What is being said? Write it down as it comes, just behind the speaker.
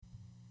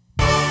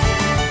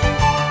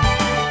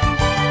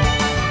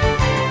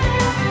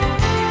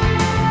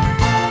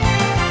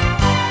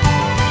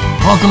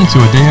Welcome to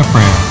a day of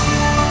prayer.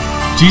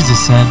 Jesus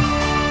said,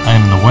 I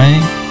am the way,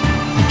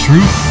 the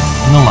truth,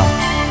 and the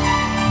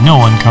life. No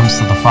one comes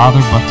to the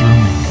Father but through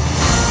me.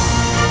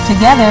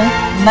 Together,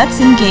 let's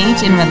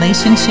engage in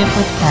relationship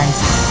with Christ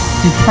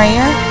through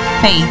prayer,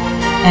 faith,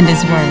 and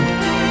His Word.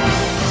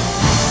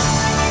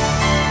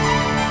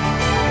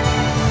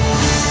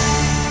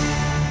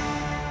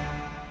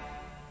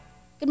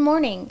 Good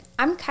morning.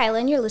 I'm Kyla,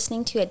 and you're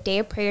listening to a Day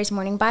of Prayer's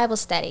morning Bible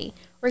study.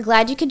 We're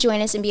glad you could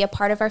join us and be a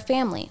part of our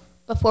family.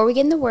 Before we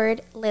get in the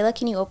Word, Layla,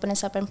 can you open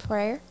us up in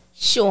prayer?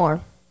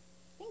 Sure.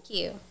 Thank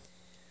you.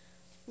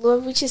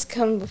 Lord, we just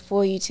come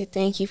before you to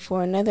thank you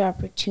for another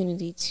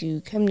opportunity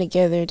to come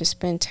together to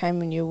spend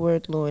time in your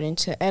word, Lord, and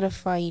to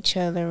edify each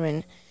other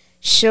and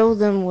show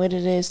them what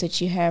it is that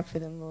you have for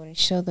them, Lord, and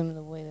show them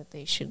the way that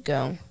they should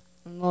go.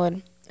 And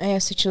Lord, I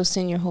ask that you'll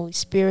send your Holy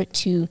Spirit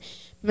to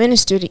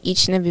minister to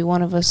each and every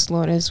one of us,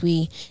 Lord, as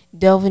we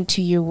delve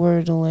into your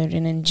word, Lord,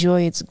 and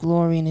enjoy its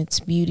glory and its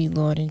beauty,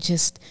 Lord, and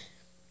just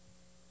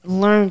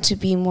learn to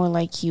be more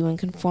like you and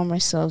conform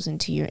ourselves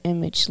into your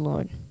image,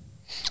 Lord.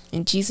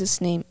 In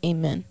Jesus' name,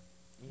 amen.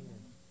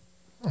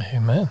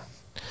 Amen.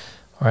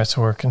 All right,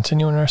 so we're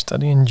continuing our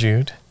study in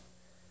Jude.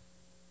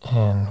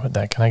 And with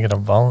that, can I get a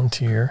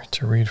volunteer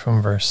to read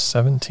from verse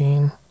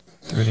 17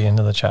 through the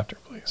end of the chapter,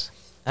 please?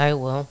 I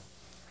will.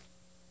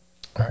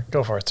 All right,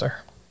 go for it, sir.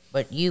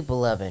 But you,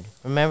 beloved,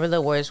 remember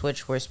the words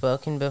which were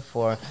spoken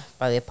before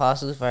by the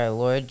apostles of our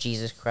Lord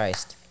Jesus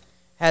Christ.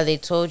 How they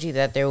told you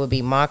that there would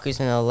be mockers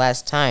in the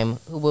last time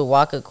who would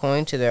walk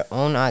according to their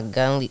own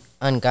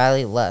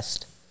ungodly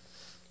lust.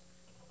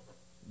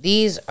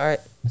 These are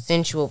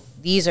sensual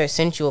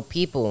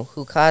people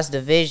who cause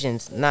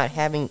divisions, not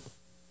having...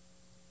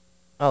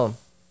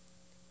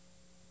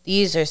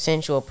 These are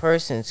sensual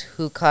persons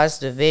who cause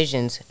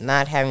divisions,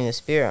 not having the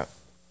Spirit.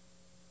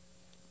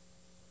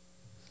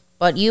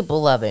 But you,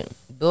 beloved,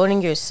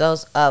 building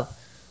yourselves up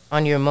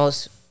on your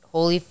most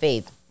holy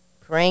faith,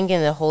 praying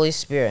in the Holy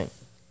Spirit,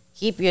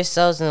 keep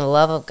yourselves in the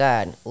love of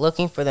God,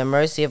 looking for the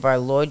mercy of our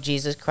Lord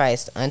Jesus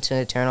Christ unto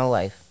eternal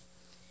life.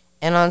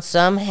 And on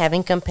some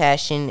having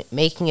compassion,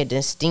 making a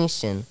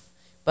distinction,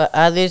 but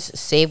others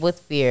save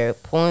with fear,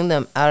 pulling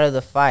them out of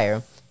the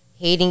fire,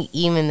 hating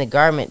even the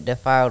garment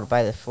defiled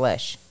by the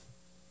flesh.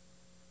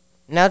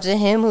 Now to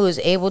him who is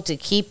able to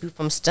keep you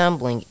from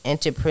stumbling and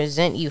to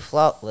present you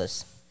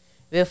faultless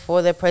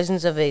before the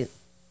presence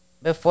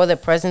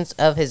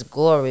of his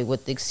glory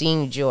with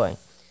exceeding joy,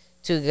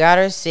 to God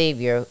our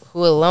Savior,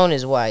 who alone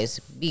is wise,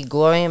 be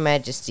glory and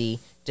majesty,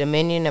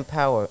 dominion and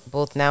power,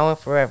 both now and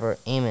forever.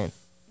 Amen.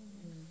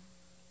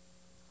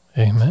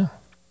 Amen.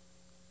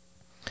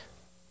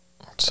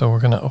 So we're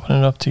going to open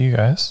it up to you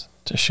guys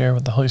to share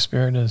what the Holy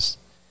Spirit is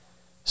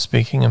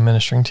speaking and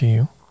ministering to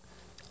you.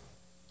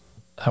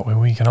 That way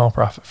we can all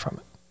profit from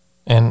it.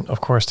 And, of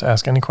course, to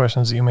ask any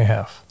questions that you may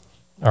have.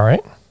 All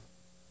right?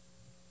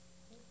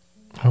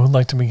 Who would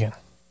like to begin?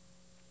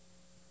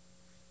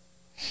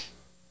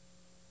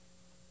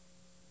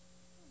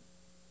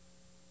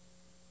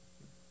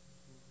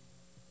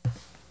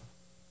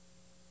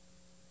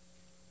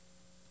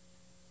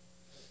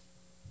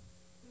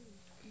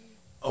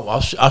 Oh,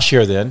 I'll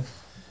share then.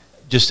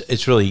 Just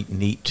it's really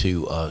neat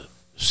to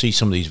see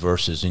some of these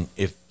verses, and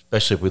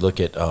especially if we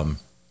look at the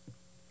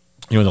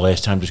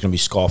last time there's going to be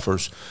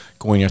scoffers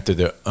going after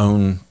their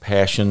own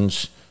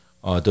passions,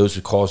 those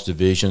who cause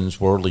divisions,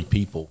 worldly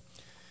people.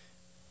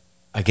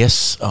 I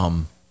guess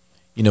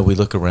we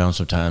look around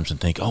sometimes and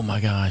think, oh my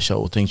gosh,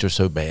 things are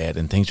so bad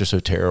and things are so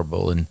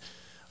terrible, and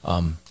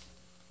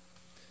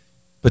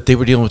but they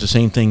were dealing with the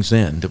same things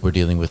then that we're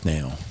dealing with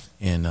now,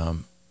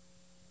 and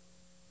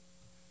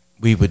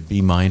we would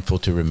be mindful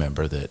to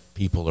remember that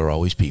people are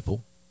always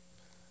people.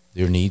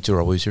 Their needs are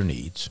always their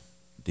needs.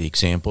 The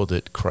example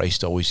that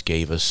Christ always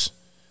gave us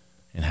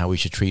and how we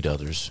should treat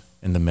others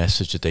and the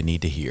message that they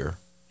need to hear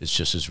is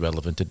just as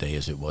relevant today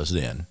as it was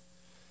then.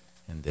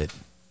 And that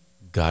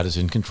God is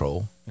in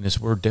control, and His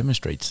Word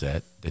demonstrates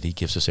that He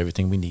gives us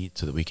everything we need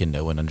so that we can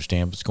know and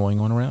understand what's going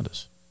on around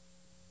us.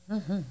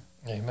 Mm-hmm.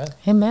 Amen.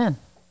 Amen.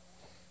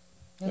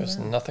 There's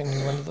nothing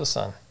new under the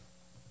sun.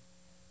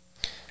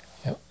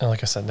 Yep. And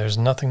like I said, there's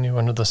nothing new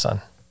under the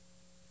sun.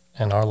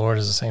 And our Lord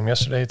is the same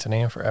yesterday, today,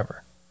 and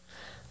forever.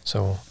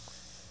 So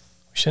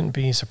we shouldn't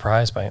be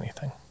surprised by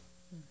anything.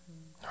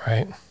 Mm-hmm.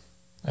 Right?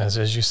 As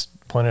you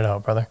pointed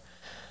out, brother,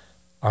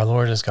 our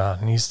Lord is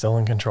God, and He's still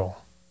in control,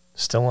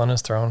 still on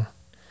His throne.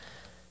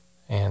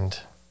 And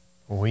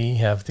we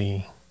have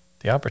the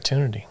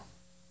opportunity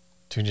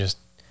to just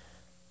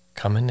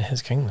come into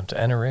His kingdom,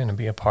 to enter in and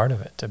be a part of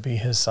it, to be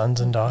His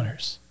sons and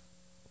daughters,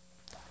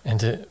 and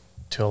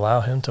to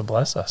allow Him to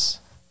bless us,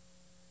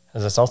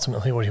 because that's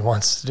ultimately what He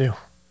wants to do.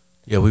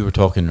 Yeah, we were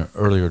talking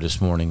earlier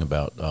this morning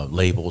about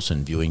labels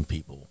and viewing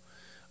people,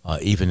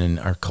 even in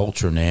our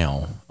culture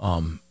now,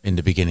 in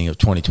the beginning of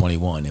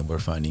 2021, and we're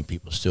finding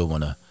people still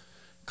want to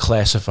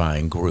classify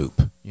and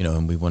group,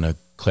 and we want to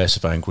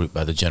classify and group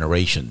by the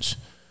generations,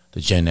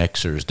 the Gen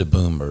Xers, the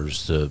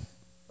Boomers, the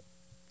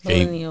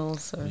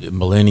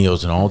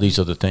Millennials and all these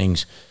other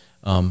things.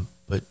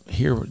 But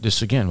here,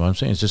 this again, what I'm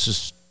saying is this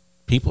is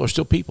people are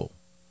still people.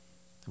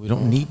 We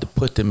don't need to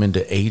put them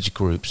into age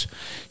groups.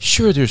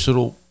 Sure, there's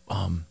little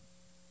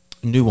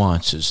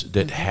nuances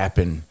that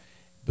happen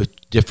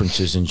with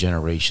differences in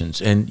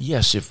generations. And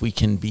yes, if we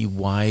can be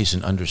wise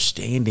and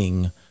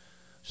understanding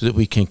so that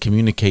we can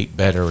communicate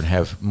better and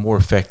have more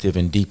effective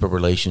and deeper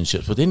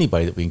relationships with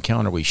anybody that we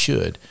encounter, we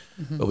should.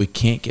 But we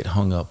can't get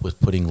hung up with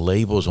putting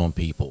labels on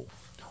people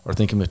or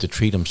thinking we have to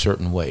treat them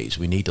certain ways.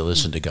 We need to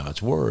listen to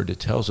God's word. It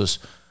tells us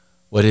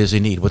what it is they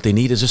need. What they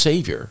need is a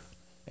Savior.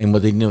 And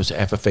what they need is to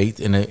have a faith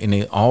in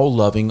an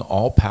all-loving,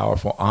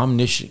 all-powerful,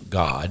 omniscient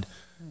God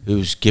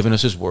who's given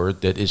us his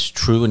word that is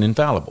true and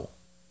infallible.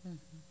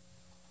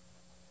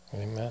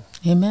 Amen.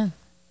 Amen.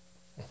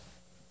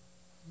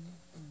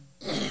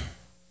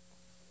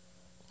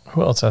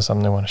 Who else has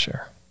something they want to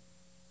share?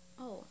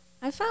 Oh,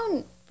 I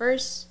found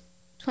verse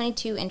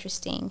 22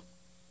 interesting.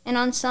 And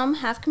on some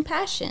have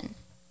compassion,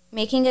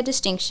 making a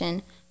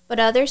distinction, but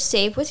others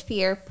save with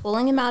fear,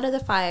 pulling him out of the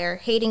fire,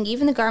 hating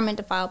even the garment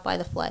defiled by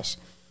the flesh.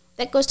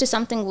 That goes to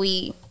something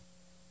we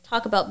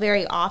talk about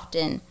very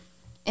often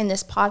in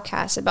this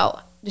podcast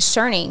about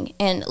discerning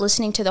and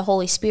listening to the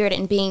Holy Spirit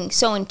and being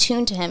so in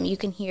tune to him. You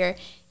can hear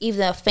even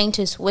the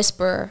faintest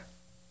whisper,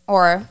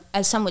 or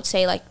as some would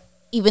say, like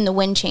even the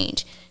wind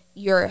change.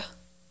 You're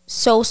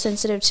so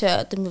sensitive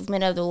to the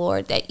movement of the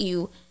Lord that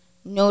you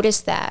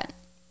notice that.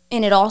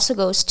 And it also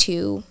goes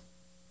to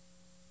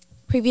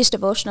previous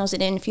devotionals.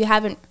 And if you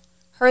haven't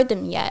heard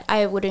them yet,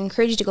 I would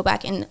encourage you to go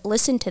back and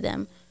listen to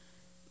them.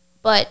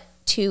 But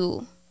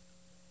to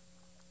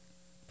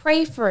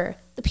pray for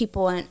the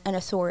people in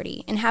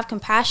authority and have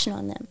compassion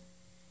on them.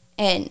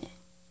 And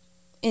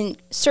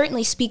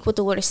certainly speak what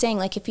the Lord is saying.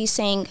 Like if he's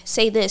saying,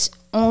 say this,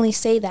 only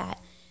say that.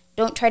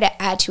 Don't try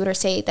to add to it or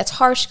say, that's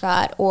harsh,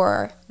 God,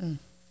 or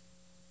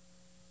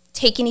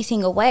take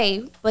anything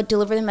away, but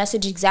deliver the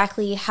message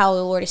exactly how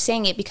the Lord is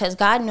saying it, because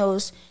God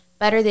knows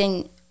better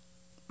than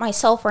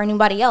myself or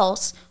anybody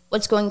else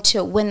what's going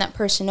to win that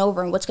person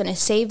over and what's going to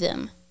save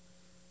them.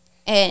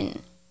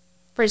 And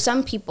for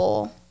some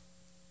people,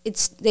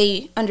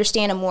 they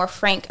understand a more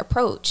frank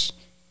approach.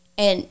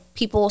 And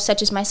people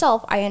such as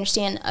myself, I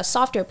understand a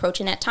softer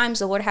approach. And at times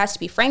the Lord has to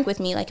be frank with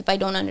me, like if I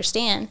don't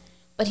understand,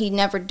 but he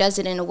never does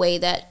it in a way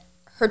that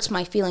hurts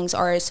my feelings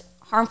or is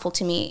harmful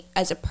to me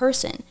as a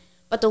person.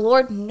 But the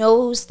Lord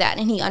knows that,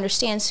 and he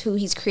understands who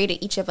he's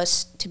created each of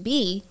us to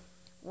be,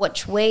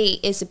 which way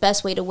is the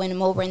best way to win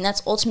him over. And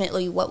that's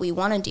ultimately what we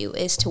want to do,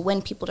 is to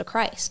win people to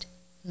Christ.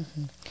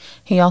 Mm-hmm.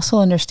 He also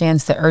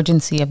understands the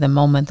urgency of the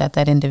moment that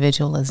that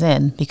individual is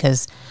in,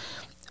 because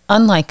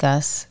unlike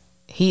us,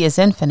 he is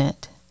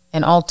infinite,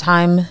 and all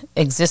time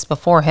exists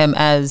before him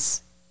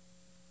as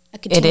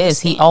it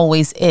is. He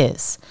always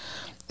is.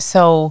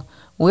 So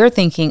we're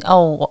thinking,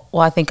 oh,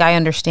 well, I think I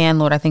understand,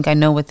 Lord. I think I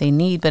know what they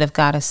need. But if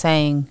God is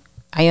saying,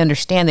 I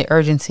understand the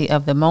urgency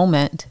of the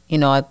moment. You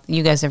know,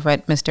 you guys have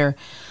read Mr.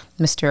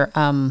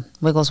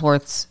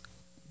 Wigglesworth's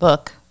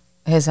book,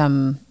 his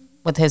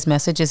with his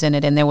messages in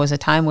it. And there was a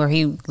time where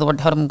the Lord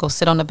told him to go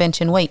sit on a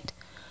bench and wait.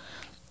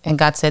 And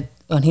God said,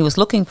 when he was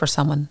looking for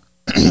someone,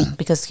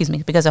 because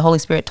the Holy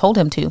Spirit told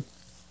him to.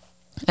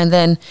 And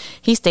then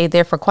he stayed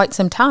there for quite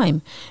some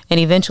time. And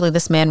eventually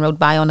this man rode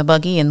by on a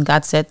buggy, and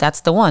God said,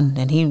 that's the one.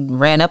 And he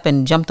ran up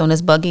and jumped on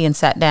his buggy and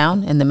sat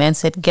down. And the man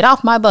said, get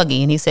off my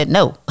buggy. And he said,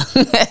 no.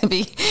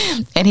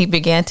 And he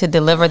began to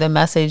deliver the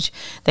message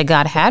that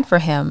God had for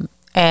him.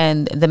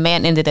 And the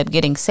man ended up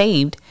getting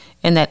saved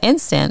in that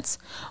instance.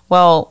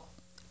 Well,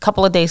 a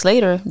couple of days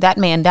later, that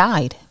man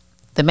died.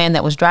 The man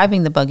that was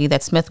driving the buggy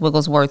that Smith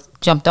Wigglesworth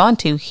jumped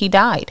onto, he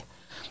died.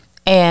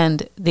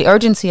 And the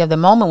urgency of the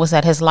moment was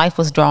that his life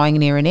was drawing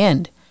near an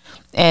end.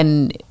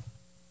 And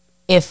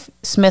if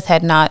Smith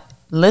had not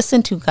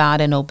listened to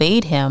God and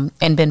obeyed him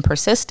and been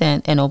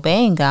persistent in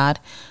obeying God,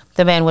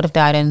 the man would have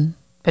died and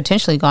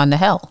potentially gone to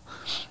hell.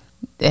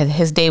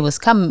 His day was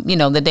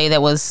the day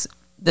that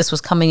this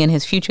was coming in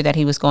his future, that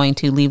he was going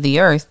to leave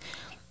the earth.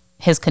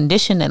 His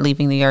condition at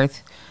leaving the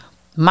earth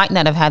might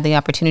not have had the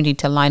opportunity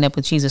to line up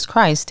with Jesus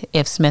Christ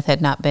if Smith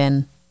had not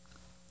been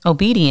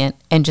obedient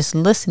and just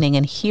listening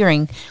and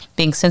hearing,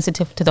 being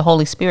sensitive to the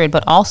Holy Spirit,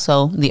 but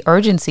also the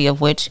urgency of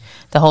which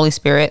the Holy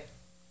Spirit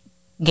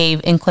gave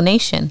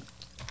inclination.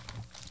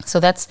 So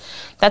that's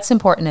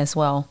important as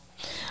well.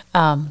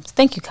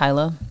 Thank you,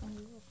 Kyla.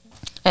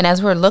 And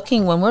as when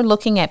we're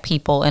looking at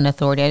people in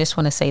authority, I just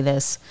want to say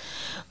this.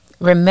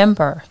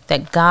 Remember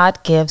that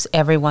God gives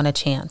everyone a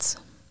chance,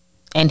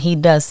 and he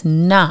does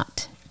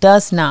not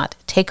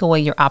take away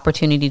your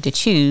opportunity to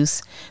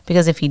choose,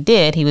 because if he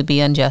did, he would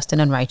be unjust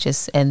and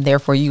unrighteous, and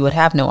therefore you would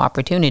have no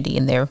opportunity,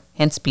 and there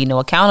hence be no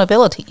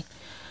accountability,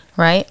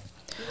 right?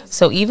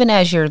 So even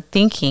as you're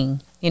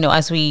thinking,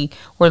 as we're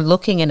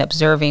looking and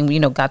observing,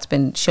 God's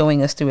been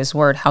showing us through his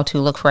word how to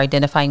look for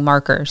identifying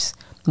markers.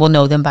 We'll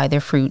know them by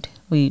their fruit.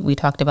 We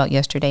talked about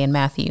yesterday in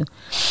Matthew.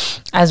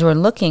 As we're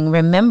looking,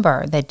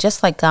 remember that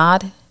just like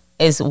God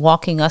is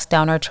walking us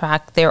down our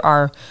track, there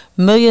are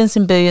millions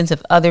and billions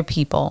of other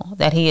people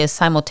that he is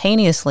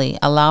simultaneously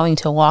allowing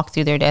to walk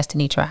through their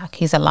destiny track.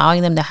 He's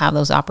allowing them to have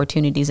those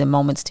opportunities and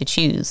moments to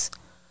choose.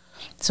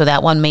 So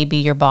that one may be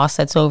your boss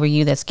that's over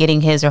you, that's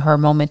getting his or her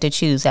moment to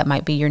choose. That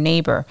might be your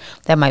neighbor.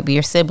 That might be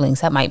your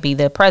siblings. That might be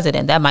the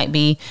president. That might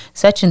be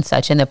such and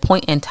such. And the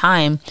point in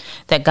time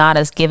that God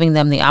is giving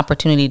them the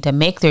opportunity to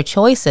make their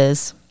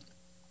choices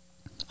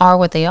are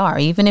what they are,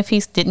 even if he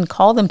didn't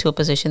call them to a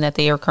position that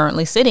they are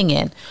currently sitting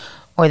in,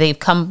 or they've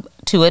come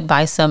to it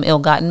by some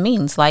ill-gotten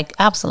means, like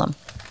Absalom.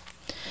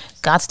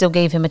 God still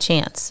gave him a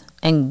chance,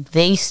 and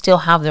they still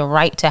have the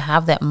right to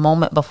have that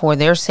moment before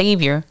their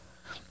Savior,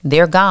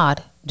 their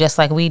God, just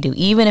like we do.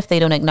 Even if they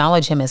don't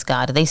acknowledge him as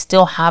God, they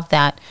still have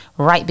that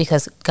right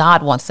because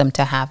God wants them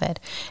to have it.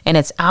 And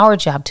it's our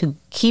job to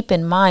keep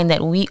in mind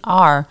that we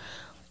are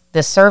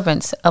the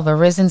servants of a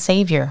risen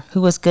Savior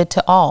who is good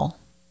to all,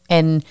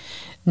 and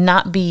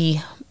not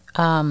be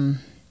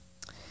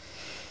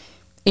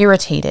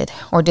irritated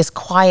or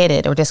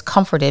disquieted or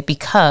discomforted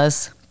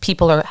because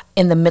people are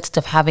in the midst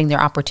of having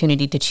their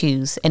opportunity to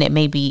choose, and it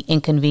may be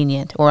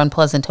inconvenient or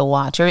unpleasant to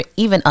watch or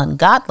even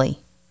ungodly.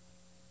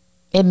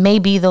 It may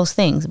be those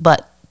things,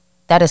 but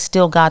that is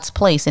still God's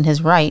place and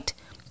his right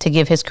to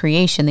give his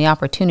creation the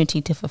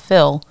opportunity to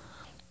fulfill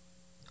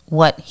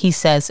what he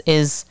says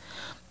is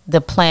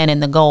the plan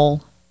and the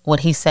goal,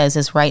 what he says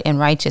is right and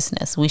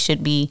righteousness. We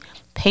should be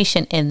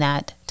patient in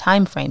that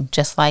time frame,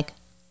 just like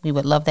we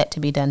would love that to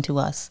be done to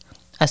us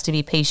to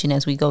be patient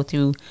as we go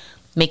through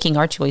making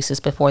our choices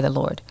before the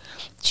Lord,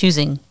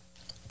 choosing,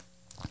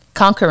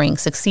 conquering,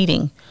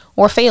 succeeding,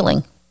 or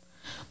failing,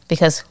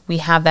 because we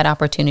have that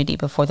opportunity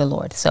before the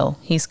Lord. So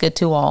he's good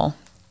to all.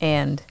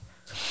 And,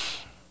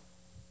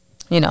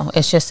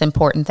 it's just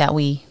important that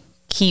we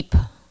keep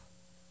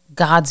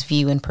God's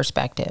view in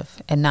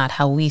perspective and not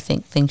how we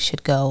think things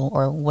should go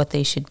or what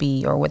they should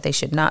be or what they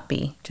should not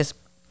be. Just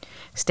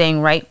staying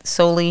right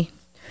solely.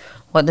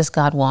 What does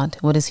God want?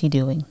 What is he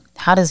doing?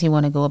 How does he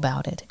want to go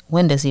about it?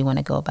 When does he want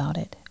to go about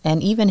it?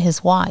 And even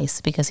his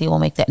whys, because he will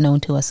make that known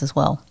to us as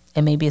well.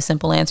 And maybe a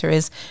simple answer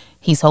is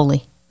he's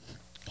holy.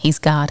 He's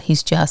God.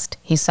 He's just.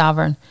 He's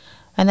sovereign.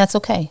 And that's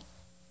okay.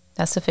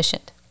 That's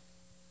sufficient.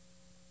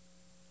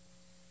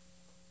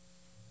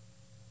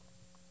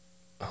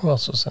 Who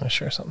else was going to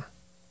share something?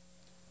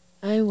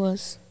 I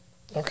was.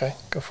 Okay,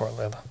 go for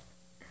it,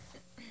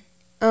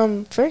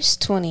 Layla. Verse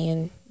 20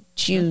 in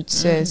Jude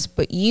says,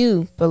 "But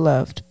you,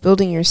 beloved,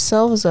 building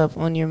yourselves up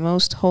on your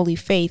most holy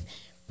faith,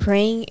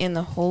 praying in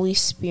the Holy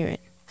Spirit."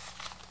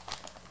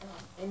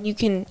 And you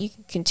can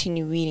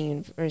continue reading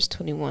in verse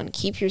 21.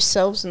 "Keep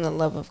yourselves in the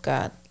love of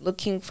God,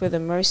 looking for the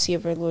mercy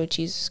of our Lord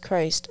Jesus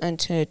Christ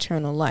unto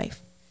eternal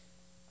life."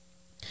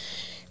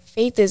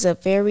 Faith is a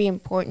very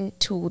important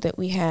tool that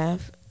we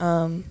have,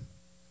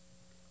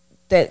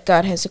 that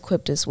God has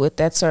equipped us with.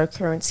 That's our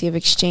currency of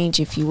exchange,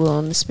 if you will,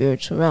 in the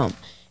spiritual realm.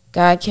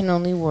 God can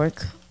only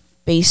work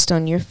based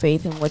on your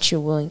faith and what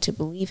you're willing to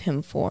believe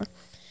him for.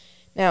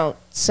 Now,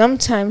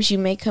 sometimes you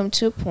may come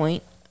to a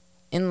point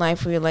in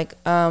life where you're like,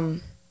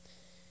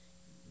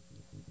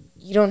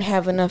 you don't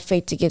have enough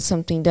faith to get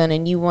something done,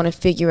 and you want to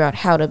figure out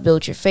how to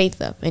build your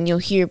faith up. And you'll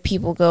hear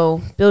people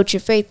go, build your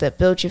faith up,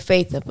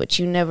 but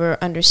you never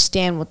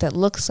understand what that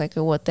looks like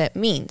or what that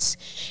means.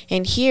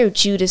 And here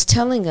Jude is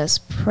telling us,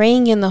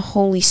 praying in the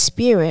Holy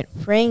Spirit,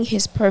 praying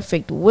his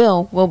perfect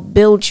will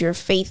build your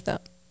faith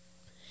up.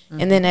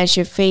 And then as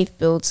your faith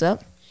builds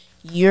up,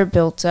 you're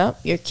built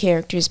up, your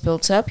character is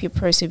built up, your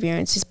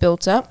perseverance is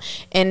built up,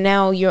 and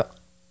now you're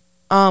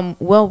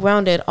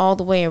well-rounded all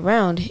the way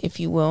around, if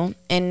you will,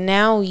 and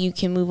now you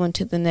can move on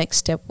to the next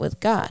step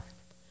with God.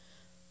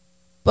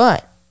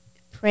 But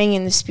praying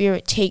in the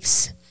Spirit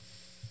takes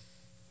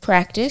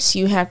practice.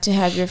 You have to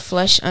have your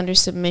flesh under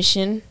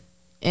submission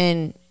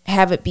and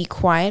have it be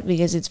quiet,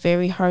 because it's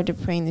very hard to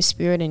pray in the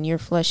Spirit and your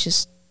flesh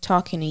is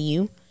talking to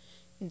you.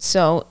 And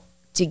so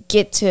to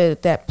get to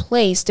that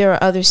place, there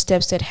are other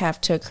steps that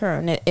have to occur.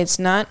 And it's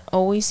not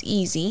always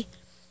easy,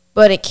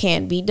 but it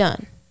can be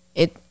done.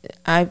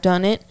 I've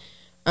done it.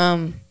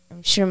 I'm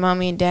sure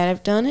Mommy and Dad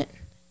have done it.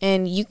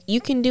 And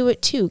you can do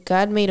it too.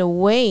 God made a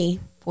way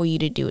for you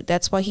to do it.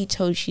 That's why he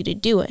told you to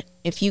do it.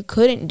 If you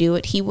couldn't do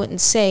it, he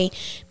wouldn't say,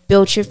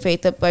 build your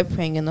faith up by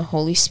praying in the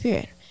Holy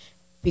Spirit.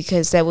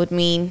 Because that would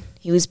mean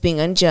he was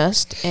being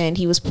unjust and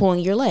he was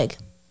pulling your leg.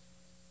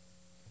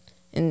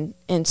 And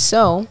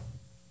so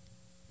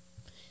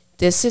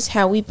this is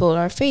how we build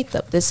our faith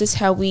up. This is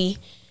how we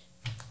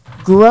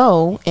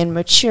grow and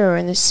mature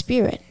in the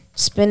Spirit.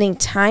 Spending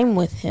time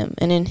with him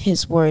and in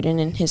his word and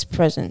in his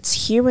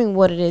presence. Hearing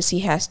what it is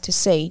he has to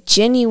say.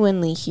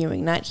 Genuinely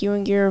hearing. Not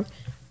hearing your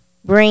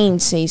brain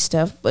say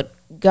stuff, but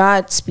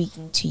God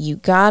speaking to you.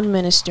 God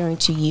ministering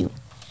to you.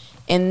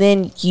 And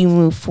then you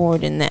move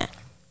forward in that.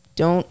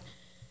 Don't,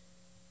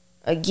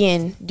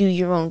 again, do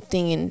your own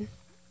thing and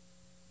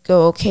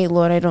go, okay,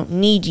 Lord, I don't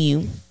need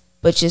you.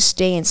 But just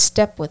stay in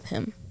step with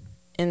him.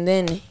 And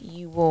then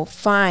you will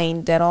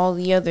find that all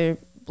the other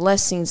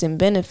blessings and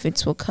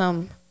benefits will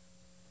come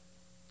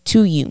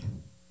to you.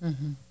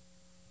 Mm-hmm.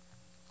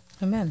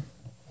 Amen.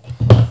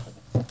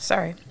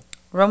 Sorry.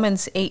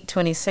 Romans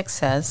 8:26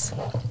 says,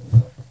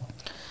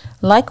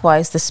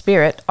 Likewise, the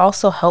Spirit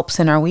also helps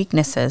in our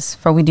weaknesses,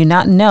 for we do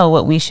not know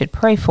what we should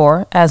pray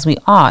for as we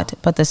ought,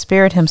 but the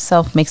Spirit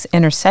himself makes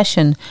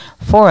intercession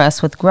for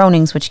us with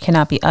groanings which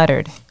cannot be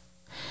uttered.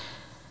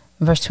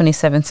 Verse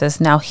 27 says,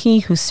 Now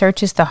he who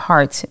searches the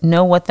hearts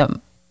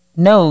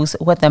knows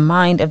what the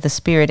mind of the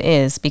Spirit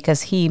is,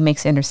 because he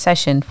makes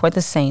intercession for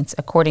the saints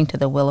according to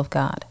the will of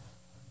God.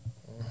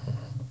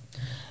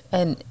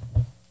 And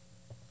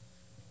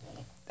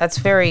that's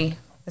very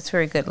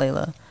good,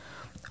 Layla.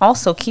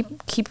 Also,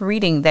 keep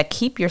reading that.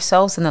 Keep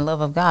yourselves in the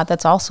love of God.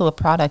 That's also a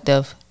product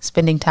of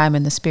spending time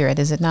in the Spirit,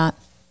 is it not?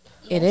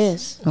 It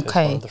is. It is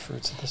Okay. one of the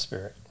fruits of the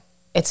Spirit.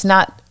 It's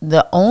not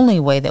the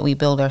only way that we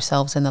build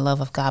ourselves in the love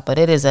of God, but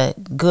it is a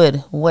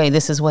good way.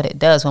 This is what it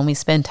does. When we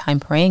spend time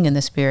praying in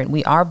the Spirit,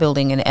 we are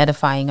building and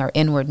edifying our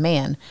inward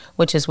man,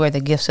 which is where the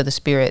gifts of the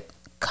Spirit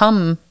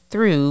come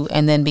through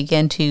and then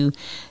begin to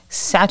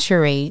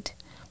saturate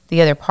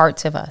the other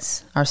parts of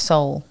us, our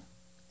soul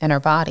and our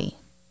body.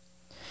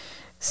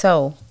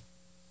 So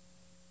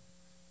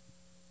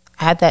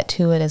add that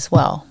to it as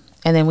well.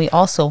 And then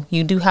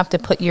you do have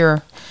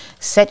to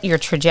set your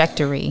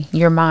trajectory,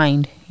 your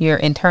mind, your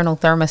internal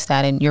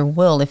thermostat, and your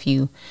will, if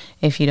you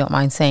don't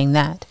mind saying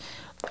that,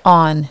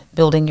 on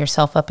building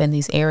yourself up in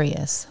these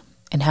areas.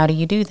 And how do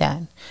you do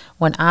that?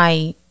 When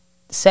I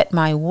set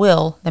my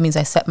will, that means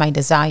I set my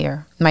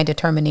desire, my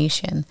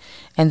determination,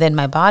 and then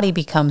my body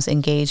becomes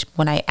engaged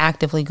when I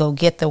actively go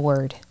get the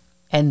word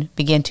and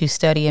begin to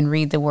study and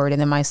read the word.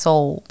 And then my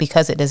soul,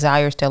 because it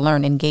desires to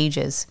learn,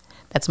 engages.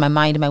 That's my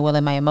mind, my will,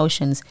 and my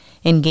emotions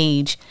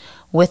engage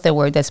with the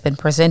word that's been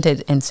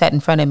presented and set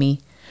in front of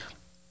me,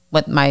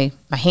 with my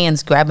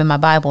hands grabbing my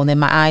Bible, and then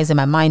my eyes and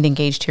my mind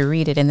engage to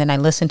read it. And then I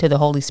listen to the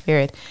Holy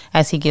Spirit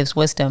as he gives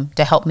wisdom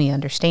to help me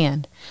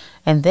understand.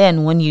 And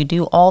then when you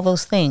do all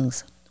those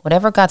things,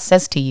 whatever God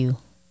says to you,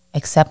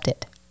 accept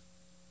it.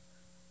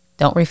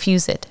 Don't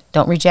refuse it.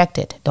 Don't reject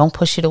it. Don't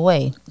push it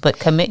away, but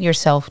commit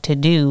yourself to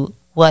do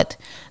what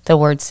the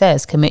word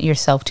says. Commit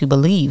yourself to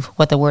believe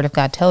what the word of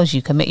God tells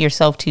you. Commit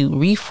yourself to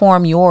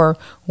reform your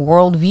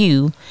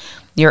worldview,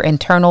 your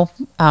internal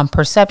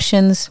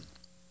perceptions,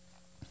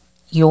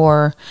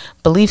 your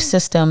belief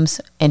systems,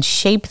 and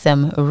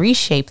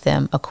reshape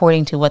them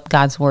according to what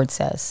God's word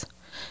says.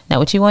 Not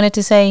what you want it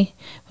to say,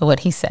 but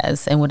what he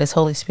says and what his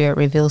Holy Spirit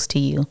reveals to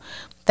you.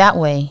 That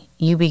way,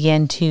 you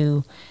begin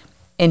to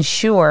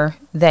ensure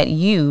that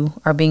you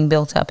are being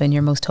built up in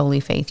your most holy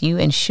faith. You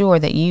ensure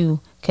that you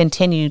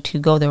continue to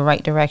go the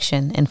right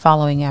direction in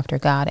following after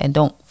God, and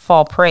don't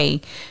fall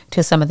prey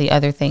to some of the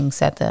other things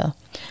that the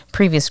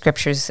previous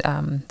scriptures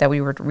that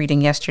we were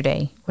reading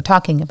yesterday were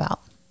talking about.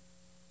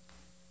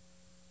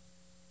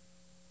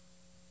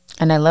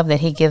 And I love that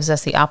he gives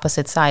us the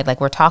opposite side.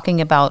 Like, we're talking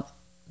about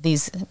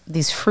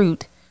these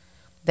fruit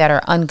that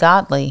are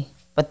ungodly,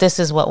 but this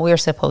is what we're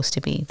supposed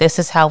to be. This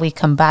is how we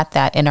combat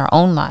that in our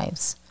own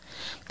lives.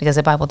 Because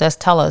the Bible does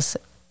tell us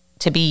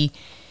to be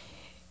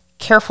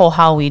careful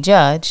how we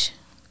judge,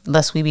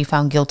 lest we be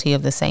found guilty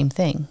of the same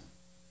thing.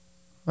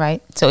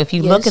 Right? So if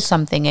you look at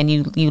something and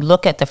you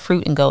look at the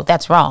fruit and go,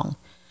 that's wrong,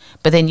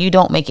 but then you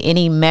don't make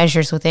any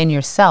measures within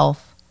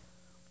yourself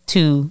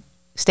to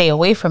stay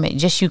away from it,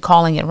 just you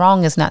calling it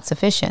wrong is not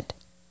sufficient.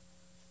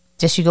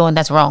 Just you going,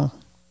 that's wrong.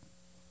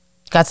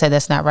 God said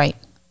that's not right.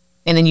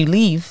 And then you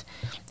leave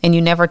and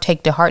you never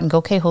take to heart and go,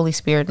 okay, Holy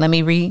Spirit, let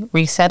me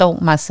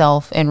resettle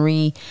myself and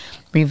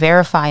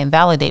re-verify and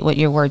validate what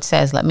your word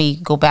says. Let me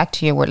go back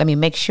to your word. Let me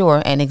make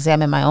sure and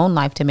examine my own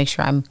life to make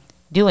sure I'm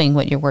doing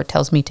what your word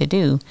tells me to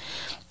do.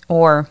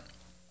 Or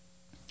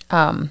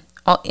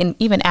in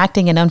even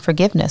acting in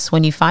unforgiveness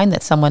when you find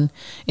that someone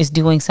is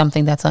doing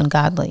something that's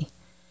ungodly.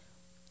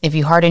 If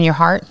you harden your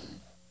heart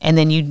and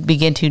then you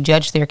begin to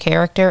judge their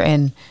character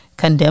and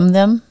condemn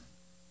them,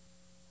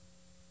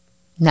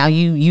 now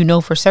you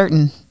know for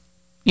certain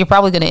you're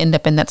probably going to end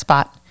up in that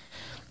spot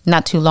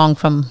not too long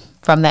from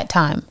that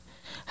time.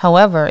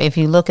 However, if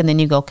you look and then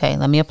you go, okay,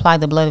 let me apply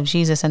the blood of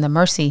Jesus and the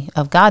mercy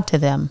of God to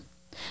them.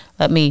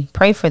 Let me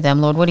pray for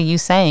them. Lord, what are you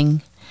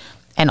saying?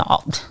 And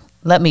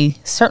let me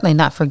certainly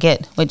not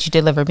forget what you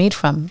delivered me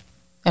from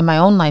in my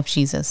own life,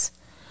 Jesus.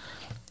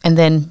 And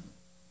then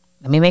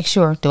let me make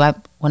sure,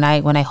 when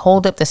I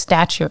hold up the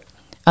stature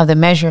of the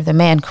measure of the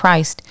man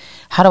Christ,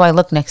 how do I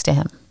look next to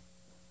him?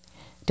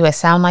 Do I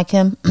sound like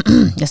him?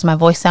 Is my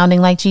voice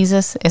sounding like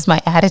Jesus? Is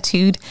my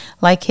attitude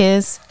like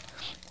his?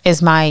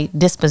 Is my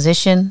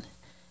disposition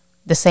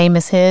the same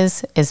as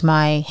his? Is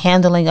my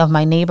handling of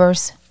my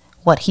neighbors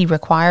what he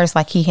requires,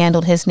 like he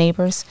handled his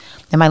neighbors?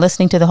 Am I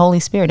listening to the Holy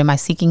Spirit? Am I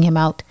seeking him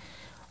out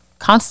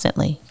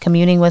constantly,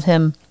 communing with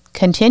him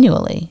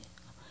continually?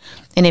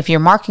 And if you're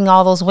marking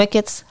all those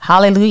wickets,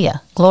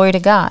 hallelujah, glory to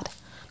God.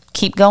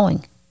 Keep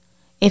going.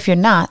 If you're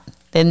not,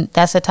 then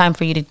that's the time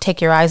for you to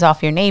take your eyes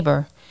off your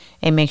neighbor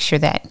and make sure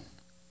that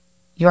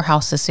your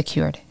house is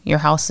secured. Your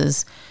house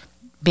is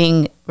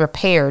being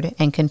repaired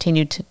and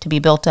continued to be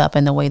built up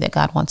in the way that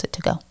God wants it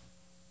to go.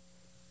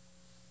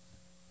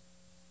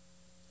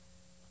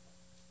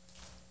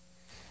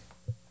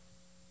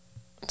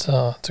 It's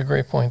a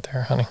great point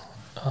there, honey.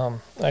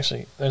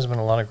 Actually, there's been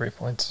a lot of great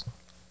points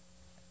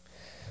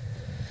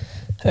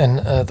And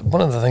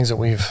one of the things that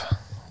we've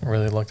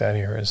really looked at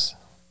here is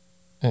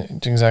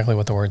exactly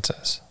what the word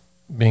says: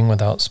 being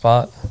without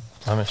spot,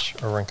 blemish,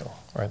 or wrinkle.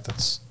 Right?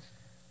 That's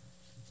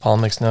Paul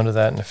makes note of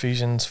that in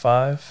Ephesians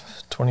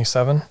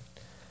 5:27.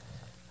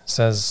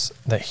 Says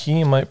that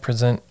he might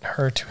present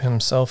her to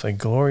himself a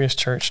glorious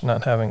church,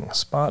 not having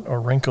spot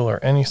or wrinkle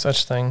or any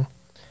such thing,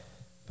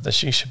 but that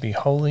she should be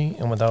holy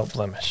and without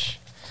blemish.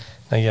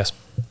 Now, yes,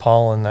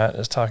 Paul in that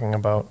is talking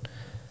about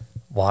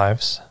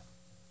wives,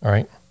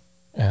 right?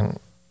 And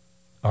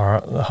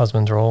the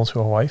husband's role to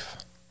a wife.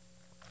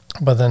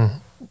 But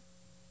then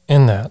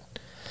in that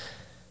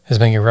is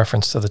making a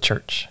reference to the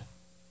church.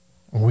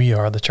 We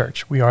are the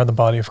church. We are the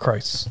body of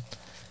Christ.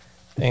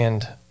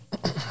 And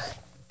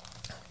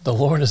the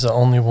Lord is the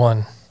only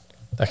one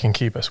that can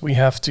keep us. We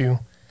have to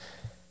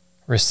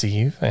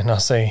receive, and I'll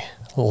say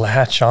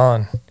latch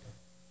on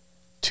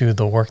to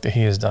the work that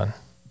he has done.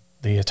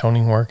 The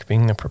atoning work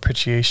being the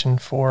propitiation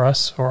for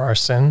us, for our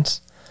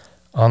sins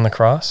on the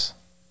cross.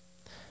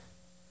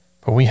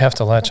 But we have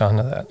to latch on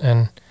to that.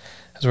 And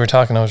as we were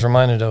talking, I was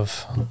reminded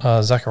of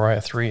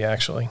Zechariah 3,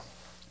 actually.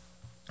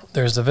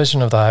 There's the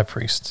vision of the high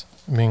priest,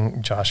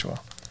 being Joshua.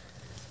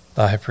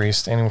 The high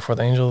priest standing before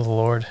the angel of the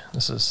Lord.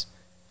 This is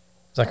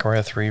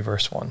Zechariah 3,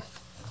 verse 1.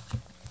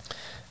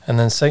 And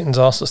then Satan's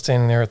also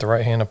standing there at the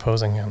right hand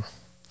opposing him.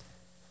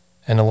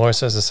 And the Lord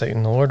says to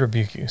Satan, "The Lord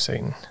rebuke you,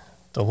 Satan.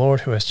 The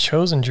Lord who has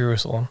chosen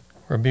Jerusalem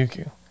rebuke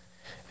you.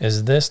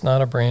 Is this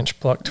not a branch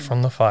plucked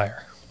from the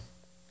fire?"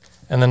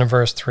 And then in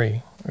verse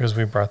 3, because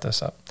we brought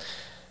this up,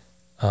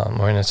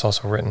 and it's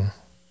also written,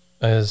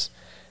 is,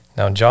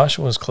 "Now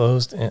Joshua was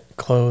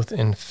clothed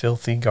in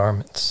filthy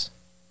garments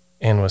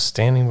and was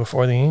standing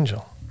before the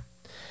angel.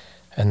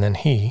 And then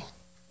he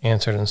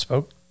answered and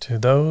spoke to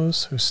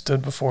those who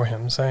stood before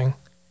him, saying,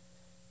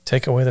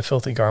 Take away the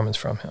filthy garments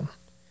from him.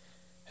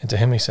 And to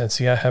him he said,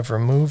 See, I have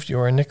removed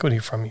your iniquity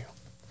from you,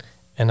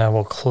 and I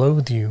will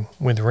clothe you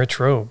with rich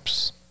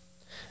robes.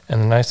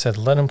 And then I said,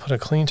 Let him put a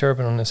clean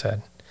turban on his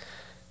head.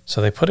 So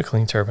they put a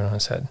clean turban on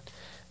his head,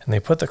 and they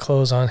put the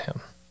clothes on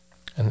him.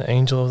 And the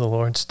angel of the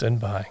Lord stood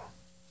by."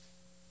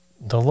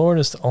 The Lord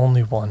is the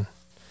only one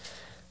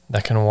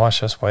that can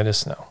wash us white as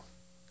snow.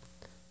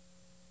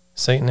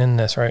 Satan in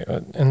this, right?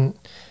 And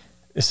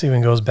this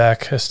even goes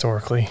back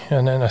historically,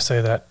 and I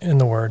say that in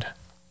the Word.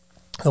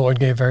 The Lord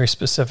gave very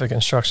specific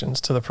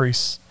instructions to the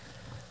priests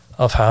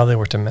of how they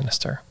were to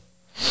minister.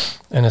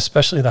 And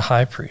especially the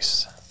high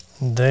priests.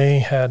 They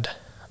had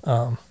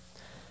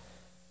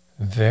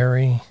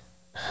very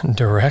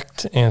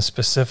direct and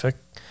specific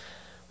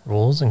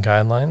rules and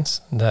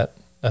guidelines that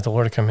the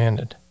Lord had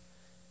commanded.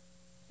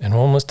 And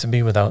one was to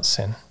be without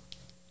sin.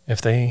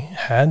 If they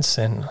had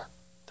sin,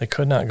 they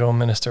could not go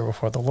minister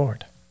before the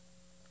Lord.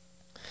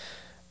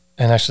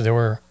 And actually there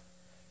were,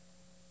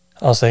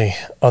 I'll say,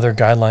 other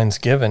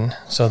guidelines given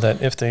so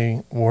that if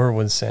they were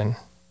with sin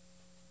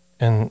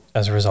and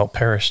as a result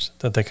perished,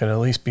 that they could at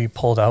least be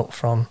pulled out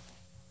from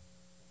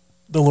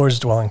the Lord's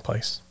dwelling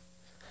place.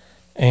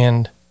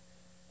 And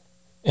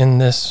in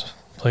this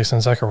place in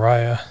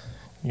Zechariah,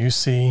 you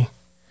see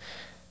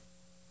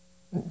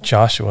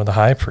Joshua, the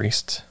high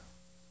priest,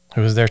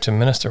 who was there to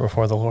minister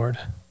before the Lord.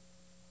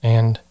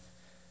 And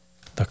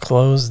the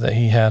clothes that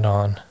he had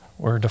on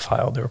were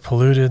defiled. They were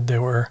polluted. They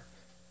were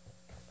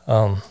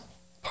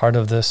part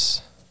of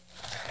this.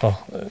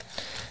 Well,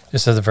 it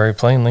says it very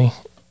plainly.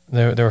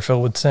 They were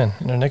filled with sin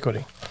and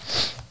iniquity.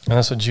 And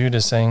that's what Jude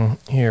is saying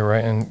here,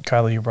 right? And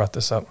Kylie, you brought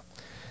this up.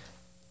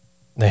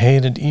 They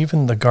hated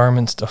even the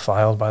garments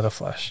defiled by the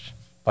flesh,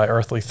 by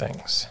earthly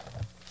things.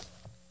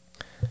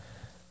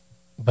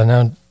 But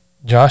now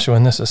Joshua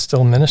in this is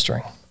still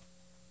ministering.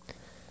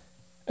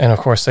 And of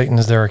course, Satan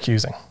is there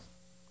accusing.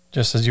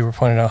 Just as you were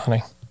pointing out,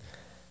 honey.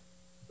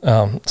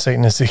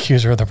 Satan is the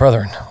accuser of the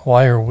brethren.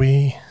 Why are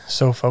we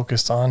so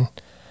focused on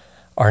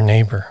our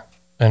neighbor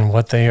and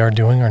what they are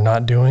doing or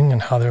not doing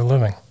and how they're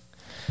living?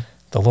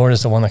 The Lord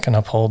is the one that can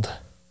uphold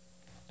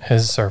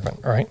his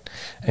servant, right?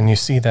 And you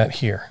see that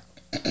here.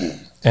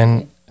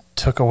 And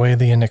took away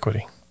the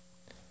iniquity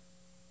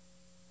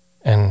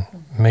and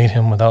made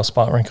him without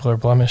spot, wrinkle, or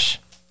blemish,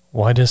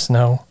 white as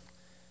snow.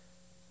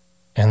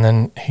 And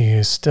then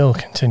he still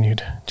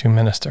continued to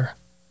minister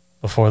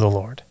before the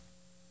Lord.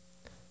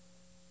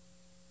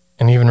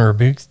 And even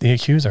rebuked the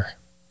accuser.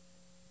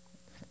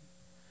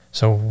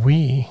 So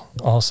we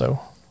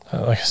also,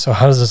 so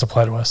how does this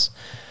apply to us?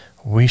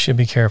 We should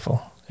be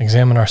careful,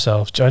 examine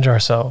ourselves, judge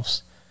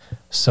ourselves,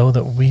 so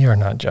that we are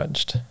not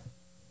judged.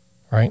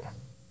 Right?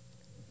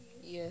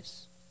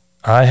 Yes.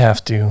 I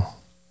have to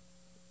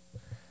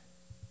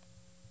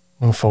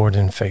move forward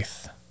in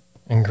faith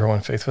and grow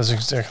in faith. That's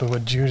exactly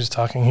what Jude is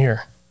talking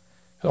here.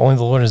 Only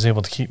the Lord is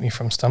able to keep me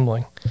from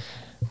stumbling.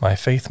 My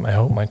faith, my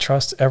hope, my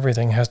trust,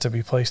 everything has to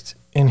be placed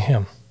in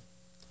him.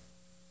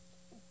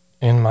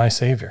 In my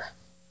Savior.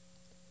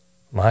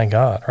 My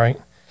God,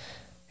 right?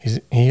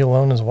 He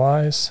alone is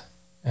wise,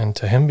 and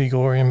to him be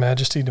glory and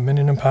majesty,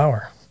 dominion and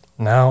power,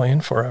 now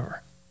and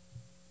forever.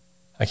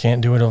 I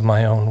can't do it of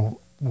my own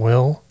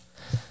will,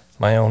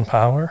 my own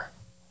power,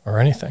 or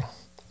anything.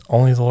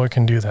 Only the Lord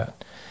can do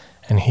that.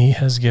 And he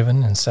has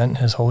given and sent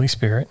his Holy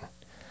Spirit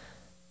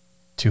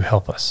to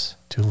help us,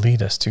 to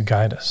lead us, to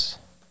guide us.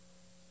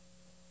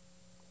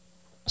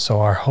 So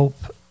our hope,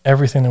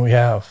 everything that we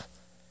have,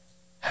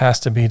 has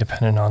to be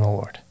dependent on the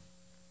Lord.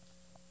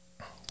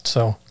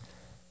 So,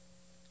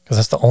 because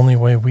that's the only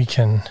way we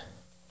can,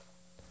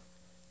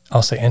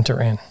 I'll say,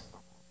 enter in.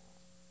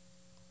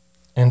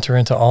 Enter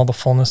into all the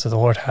fullness that the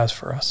Lord has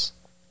for us.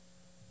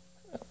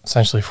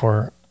 Essentially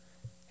for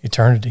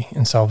eternity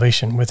and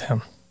salvation with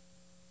him.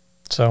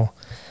 So,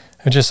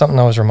 it's just something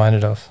I was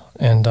reminded of.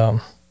 And, I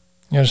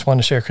just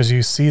wanted to share because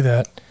you see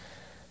that,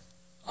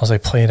 I'll say,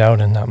 played out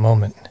in that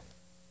moment.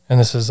 And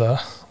this is, of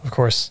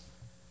course,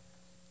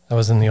 that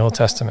was in the Old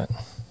Testament.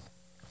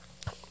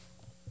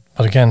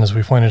 But again, as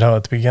we pointed out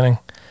at the beginning,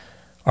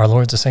 our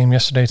Lord's the same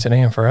yesterday,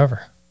 today, and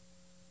forever.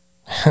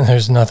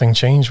 There's nothing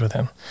changed with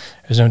him.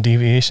 There's no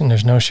deviation.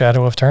 There's no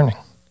shadow of turning.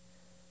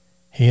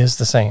 He is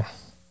the same.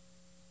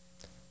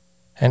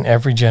 And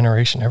every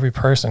generation, every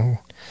person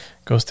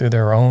goes through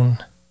their own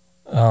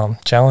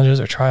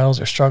challenges or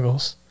trials or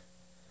struggles.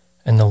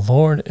 And the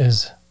Lord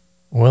is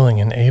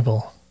willing and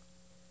able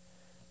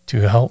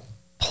to help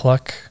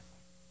pluck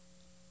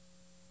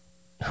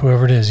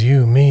whoever it is,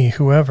 you, me,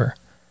 whoever,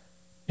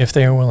 if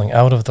they are willing,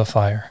 out of the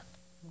fire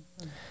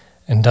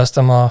and dust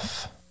them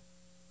off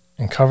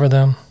and cover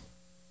them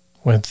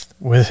with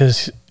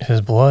his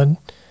blood,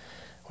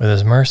 with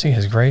his mercy,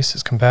 his grace,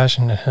 his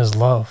compassion, and his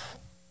love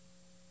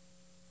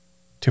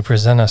to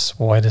present us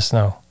white as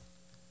snow,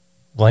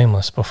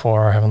 blameless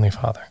before our Heavenly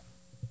Father.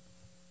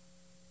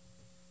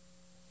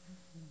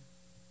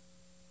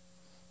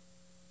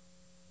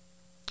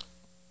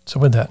 So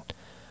with that,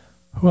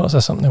 who else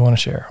has something they want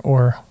to share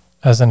or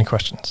has any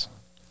questions?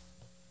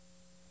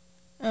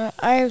 I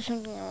have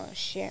something I want to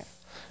share.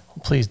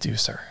 Well, please do,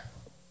 sir.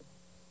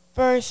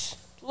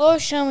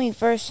 Lord, show me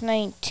verse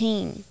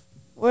 19,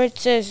 where it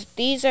says,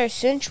 "These are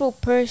sensual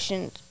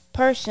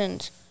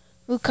persons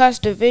who cause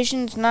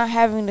divisions, not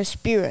having the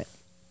Spirit."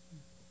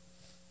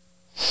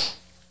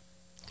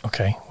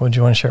 Okay, what do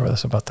you want to share with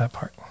us about that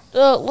part?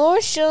 The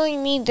Lord's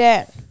showing me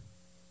that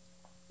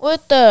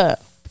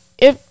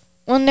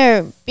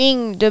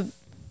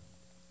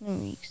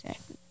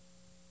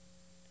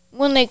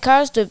when they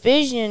cause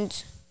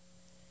divisions,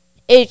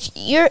 it's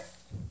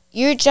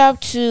your job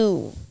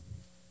to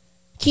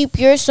keep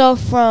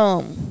yourself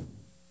from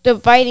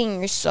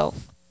dividing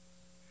yourself.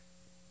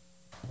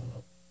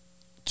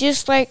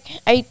 Just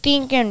like I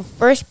think in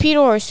 1 Peter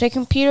or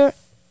 2 Peter,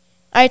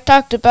 I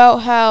talked about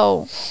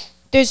how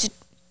there's a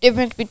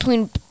difference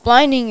between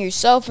blinding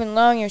yourself and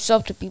allowing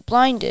yourself to be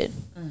blinded.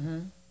 Mm-hmm.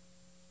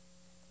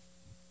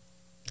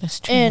 That's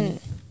true. And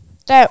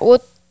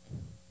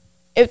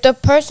if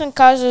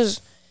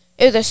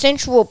the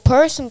sensual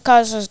person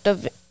causes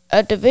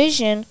a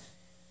division,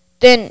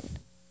 then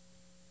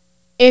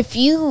if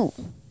you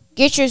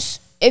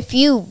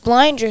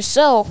blind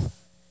yourself,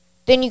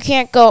 then you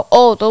can't go,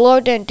 "Oh, the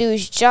Lord didn't do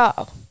his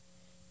job,"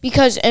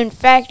 because in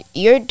fact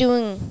you're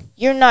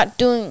not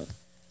doing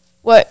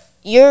what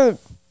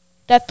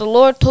that the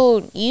Lord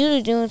told you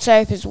to do inside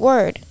of his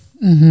word.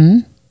 Mm-hmm.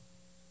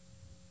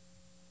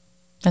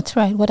 That's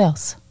right. What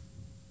else?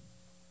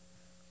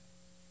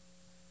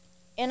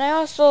 And I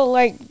also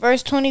like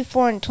verse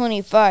 24 and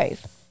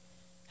 25.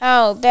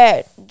 How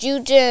that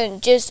Jude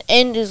didn't just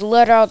end his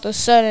letter all of a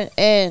sudden,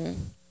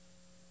 and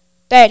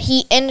that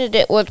he ended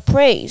it with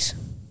praise.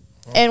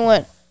 And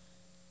went,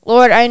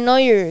 "Lord, I know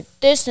you're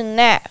this and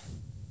that."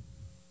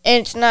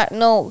 And it's not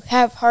no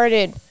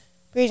half-hearted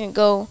praise and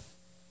go,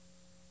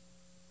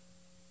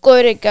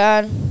 "Glory to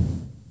God."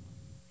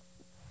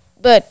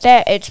 But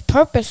that it's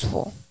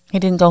purposeful. He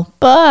didn't go,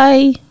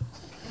 "Bye."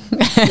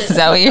 Is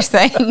that what you're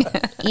saying?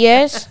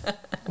 Yes.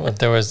 Well,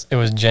 it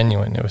was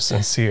genuine. It was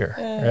sincere.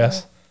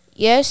 Yes.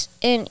 Yes,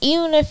 and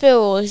even if it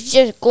was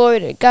just glory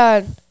to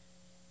God,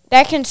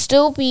 that can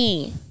still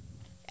be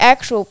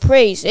actual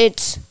praise.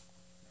 It's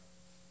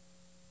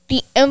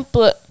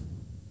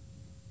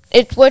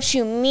it's what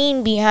you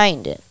mean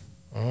behind it.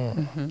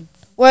 Mm-hmm.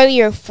 Whether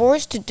you're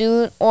forced to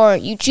do it or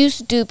you choose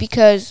to do it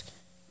because,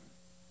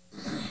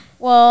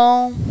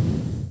 well,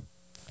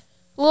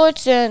 Lord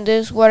said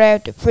this is what I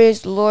have to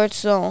praise the Lord,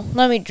 so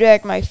let me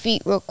drag my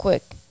feet real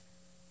quick.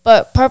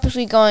 But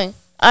purposely going,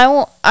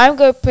 I'm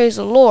going to praise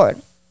the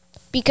Lord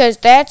because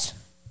that's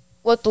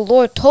what the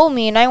Lord told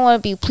me, and I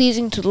want to be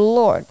pleasing to the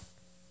Lord.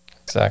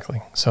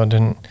 Exactly. So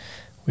didn't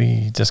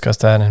we discuss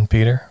that in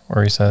Peter,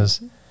 where he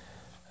says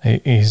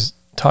he's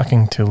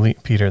talking to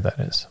Peter,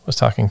 was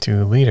talking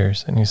to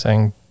leaders, and he's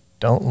saying,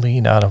 don't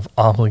lead out of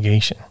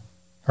obligation,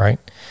 right?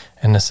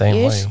 In the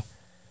same way,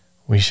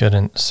 we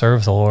shouldn't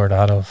serve the Lord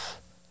out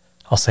of,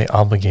 I'll say,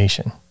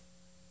 obligation,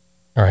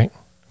 right?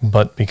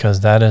 But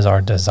because that is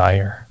our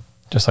desire,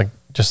 just like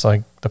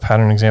the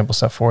pattern example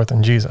set forth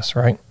in Jesus,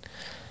 right?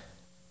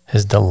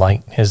 His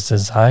delight, his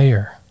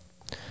desire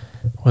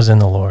was in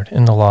the Lord,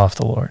 in the law of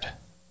the Lord.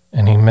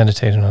 And he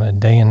meditated on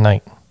it day and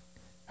night,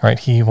 right?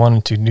 He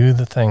wanted to do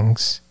the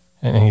things,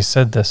 and he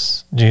said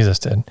this, Jesus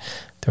did,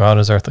 throughout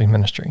his earthly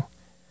ministry.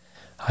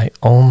 I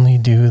only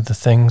do the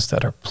things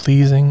that are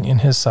pleasing in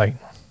his sight,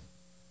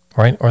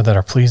 right? Or that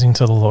are pleasing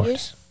to the Lord.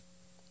 Yes.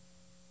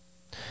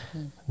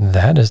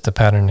 That is the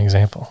pattern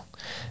example.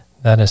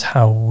 That is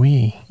how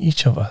we,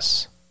 each of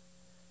us,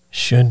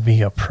 should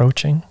be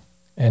approaching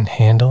and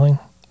handling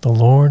the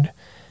Lord,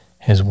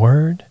 his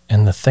word,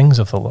 and the things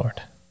of the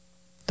Lord,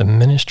 the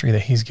ministry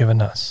that he's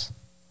given us.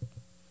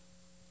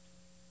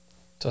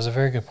 So that's a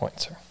very good point,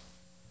 sir.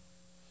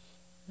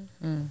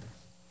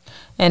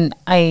 And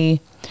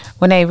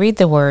when I read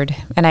the word,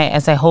 and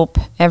as I hope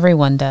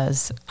everyone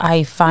does,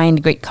 I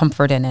find great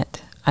comfort in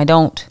it. I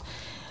don't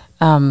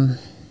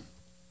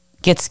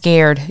get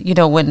scared.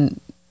 When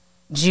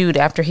Jude,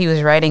 after he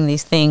was writing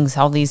these things,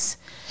 all these,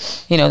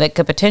 that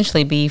could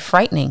potentially be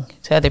frightening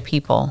to other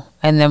people.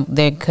 And then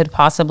they could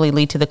possibly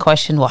lead to the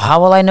question, well, how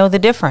will I know the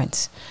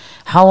difference?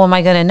 How am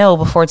I going to know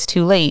before it's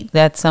too late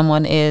that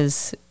someone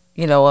is,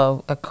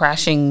 a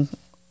crashing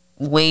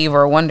wave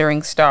or a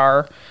wandering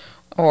star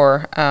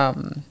or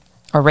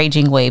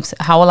raging waves?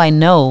 How will I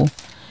know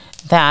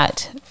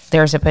that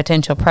there's a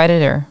potential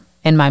predator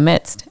in my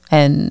midst?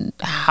 And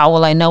how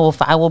will I know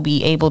if I will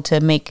be able to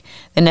make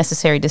the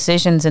necessary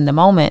decisions in the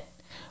moment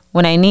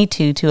when I need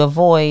to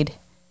avoid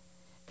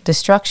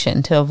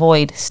destruction, to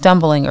avoid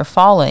stumbling or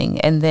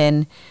falling? And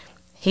then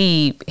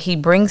he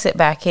brings it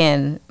back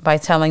in by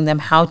telling them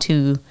how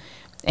to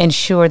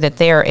ensure that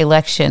their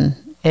election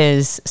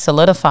is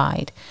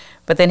solidified.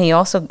 But then he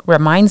also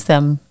reminds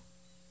them,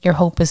 your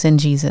hope is in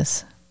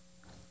Jesus.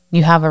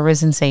 You have a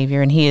risen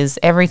Savior, and he is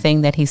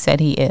everything that he said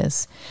he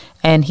is.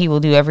 And he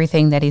will do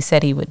everything that he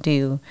said he would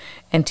do.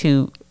 And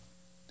to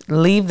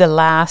leave the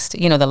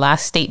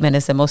last statement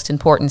is the most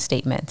important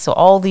statement. So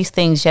all these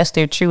things, yes,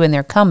 they're true and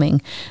they're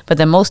coming, but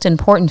the most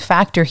important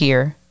factor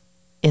here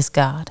is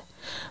God.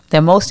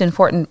 The most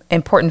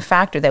important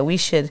factor that we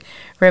should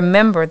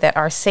remember, that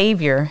our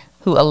Savior,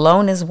 who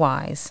alone is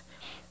wise,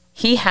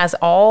 he has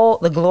all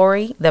the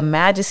glory, the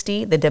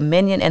majesty, the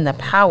dominion, and the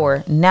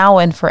power now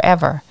and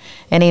forever.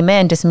 And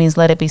amen just means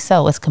let it be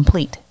so. It's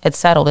complete. It's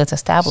settled. It's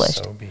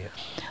established. So be it.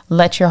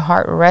 Let your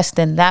heart rest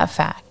in that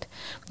fact,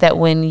 that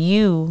when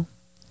you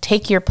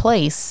take your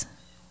place,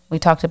 we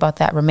talked about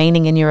that,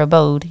 remaining in your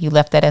abode. You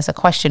left that as a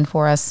question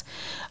for us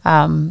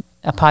a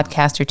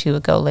podcast or two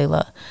ago,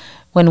 Layla.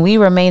 When we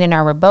remain in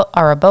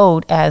our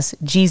abode as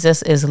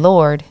Jesus is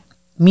Lord,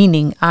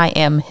 meaning I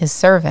am his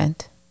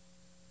servant,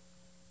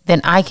 then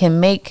I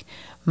can make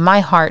my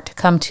heart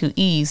come to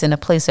ease in a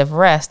place of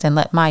rest and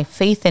let my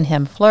faith in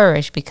him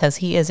flourish, because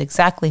he is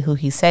exactly who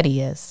he said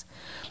he is.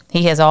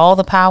 He has all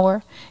the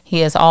power. He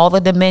has all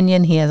the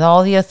dominion. He has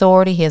all the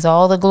authority. He has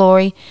all the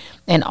glory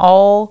and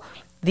all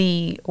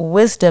the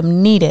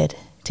wisdom needed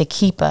to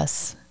keep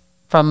us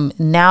from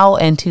now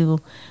into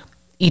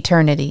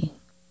eternity,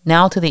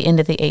 now to the end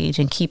of the age,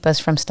 and keep us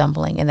from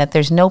stumbling. And that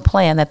there's no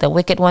plan that the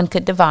wicked one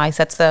could devise.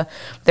 That's the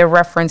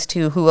reference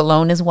to who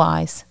alone is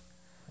wise.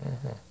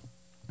 Mm-hmm.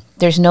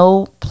 There's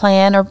no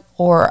plan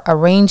or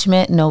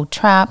arrangement, no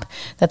trap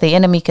that the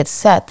enemy could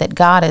set that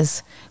God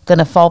is going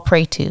to fall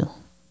prey to.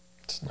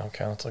 There's no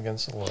counsel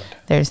against the Lord.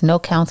 There's no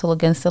counsel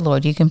against the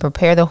Lord. You can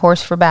prepare the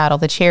horse for battle,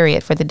 the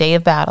chariot for the day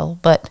of battle,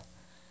 but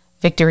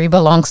victory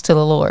belongs to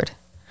the Lord.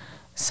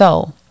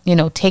 So,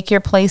 take your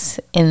place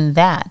in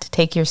that.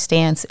 Take your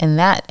stance in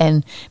that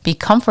and be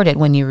comforted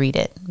when you read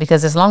it.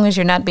 Because as long as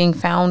you're not being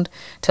found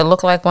to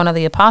look like one of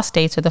the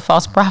apostates or the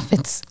false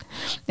prophets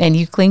and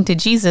you cling to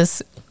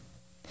Jesus,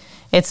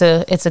 it's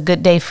a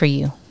good day for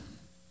you.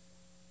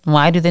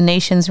 Why do the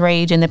nations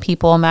rage and the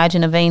people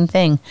imagine a vain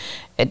thing?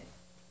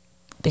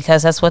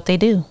 Because that's what they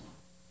do.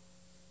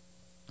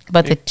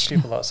 But the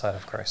people outside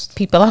of Christ.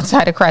 People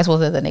outside of Christ, well,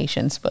 they're the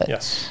nations. But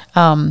yes.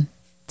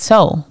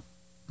 So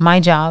my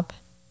job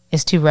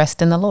is to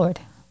rest in the Lord,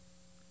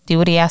 do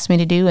what he asked me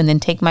to do, and then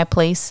take my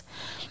place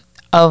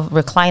of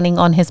reclining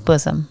on his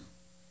bosom,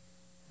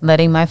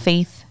 letting my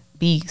faith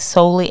be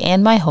solely,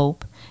 and my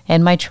hope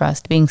and my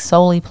trust being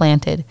solely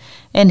planted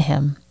in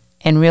him,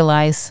 and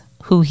realize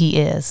who he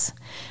is.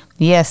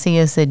 Yes, he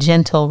is a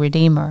gentle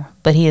Redeemer,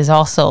 but he is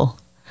also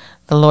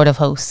the Lord of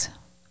hosts.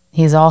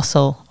 He is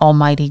also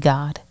Almighty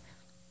God.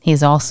 He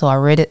is also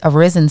a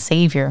risen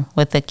Savior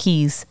with the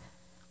keys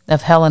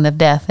of hell and of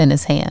death in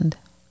his hand.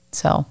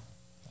 So,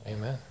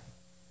 amen.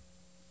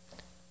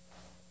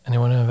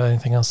 Anyone have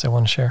anything else they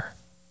want to share?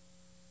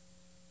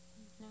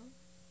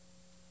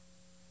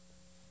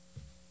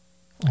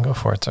 No. Go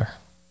for it, sir.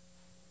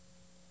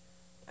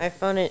 I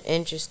found it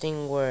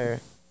interesting where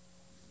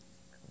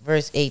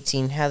verse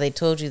 18, how they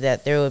told you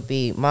that there would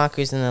be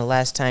mockers in the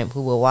last time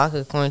who will walk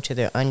according to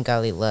their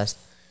ungodly lust.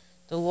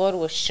 The Lord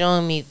was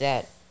showing me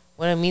that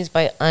what it means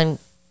by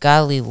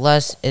ungodly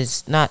lust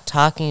is not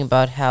talking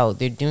about how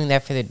they're doing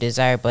that for their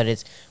desire, but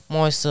it's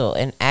more so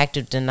an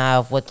active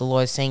denial of what the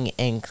Lord is saying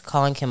and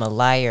calling him a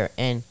liar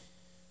and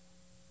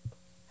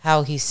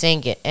how he's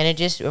saying it. And it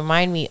just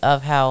reminded me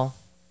of how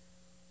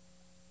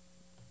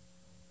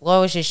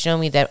Lord was just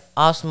showing me that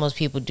also most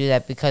people do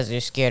that because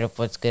they're scared of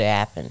what's going to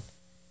happen.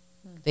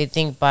 They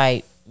think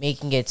by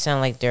making it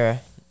sound like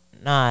they're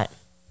not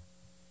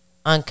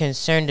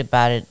unconcerned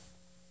about it,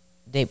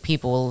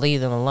 people will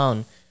leave them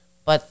alone.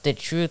 But the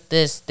truth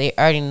is, they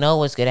already know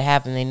what's going to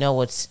happen. They know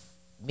what's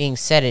being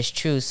said is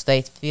true, so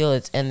they feel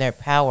it's in their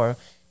power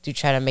to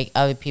try to make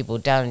other people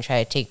down and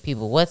try to take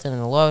people with them.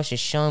 And the Lord was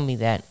just showing me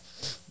that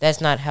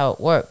that's not how it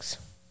works.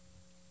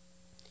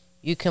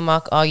 You can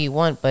mock all you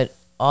want, but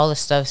all the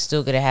stuff's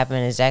still going to happen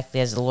exactly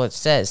as the Lord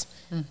says.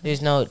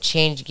 There's no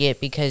changing it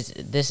because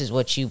this is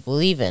what you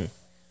believe in.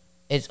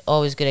 It's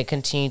always going to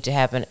continue to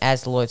happen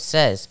as the Lord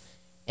says.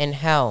 And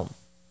how,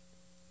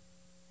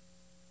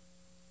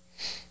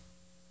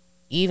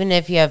 even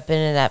if you have been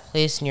in that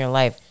place in your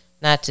life,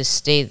 not to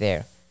stay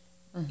there,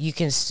 you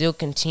can still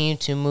continue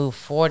to move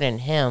forward in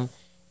Him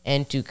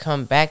and to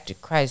come back to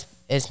Christ.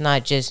 It's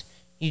not just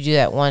you do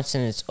that once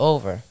and it's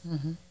over.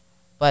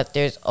 But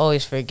there's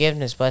always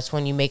forgiveness. But it's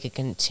when you make a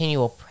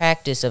continual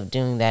practice of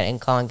doing that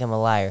and calling Him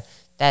a liar,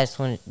 that's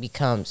when it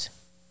becomes.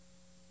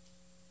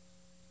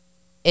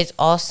 It's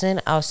all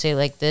sin, I'll say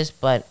like this,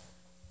 but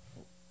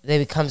it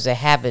becomes a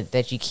habit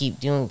that you keep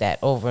doing that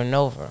over and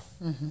over.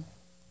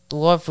 The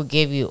Lord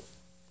forgive you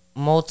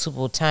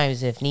multiple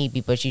times if need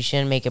be, but you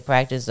shouldn't make a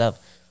practice of,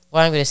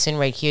 well, I'm going to sin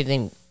right here,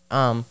 then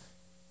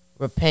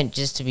repent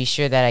just to be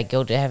sure that I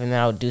go to heaven and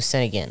I'll do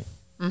sin again.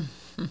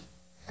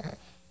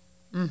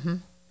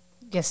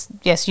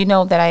 Yes, you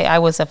know that I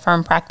was a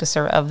firm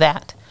practicer of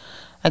that.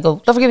 I go,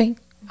 Lord, forgive me.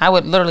 I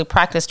would literally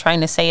practice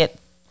trying to say it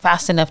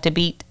fast enough to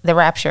beat the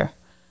rapture.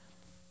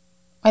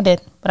 I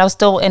did, but I was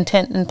still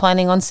intent and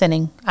planning on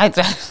sinning.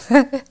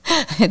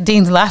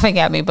 Dean's laughing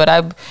at me, but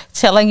I'm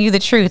telling you the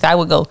truth. I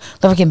would go,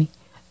 Lord, forgive me.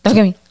 Lord,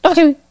 forgive me. Lord,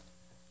 forgive me.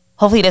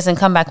 Hopefully he doesn't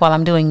come back while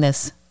I'm doing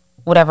this,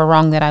 whatever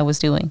wrong that I was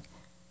doing.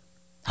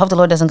 Hope the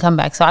Lord doesn't come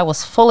back. So I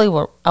was fully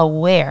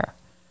aware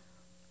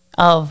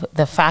of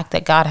the fact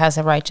that God has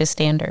a righteous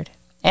standard,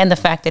 and the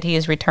fact that He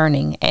is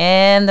returning,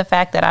 and the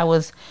fact that I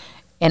was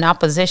in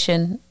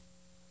opposition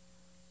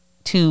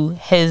to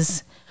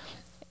his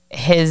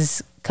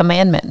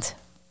commandment.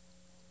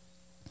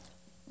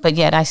 But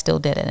yet I still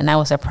did it, and I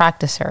was a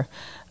practicer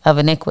of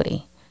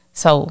iniquity.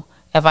 So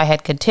if I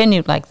had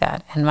continued like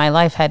that and my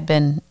life had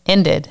been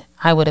ended,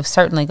 I would have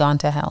certainly gone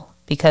to hell,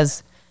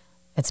 because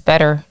it's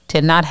better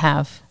to not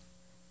have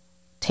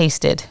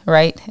tasted,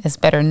 right? It's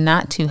better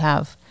not to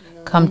have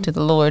come to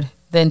the Lord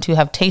than to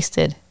have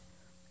tasted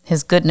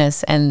His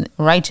goodness and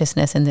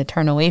righteousness and to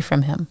turn away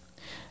from Him.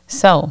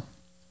 So,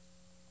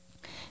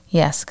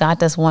 yes, God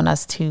does want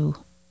us to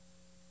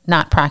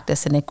not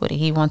practice iniquity.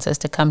 He wants us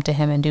to come to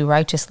Him and do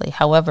righteously.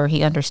 However,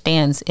 He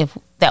understands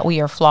that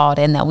we are flawed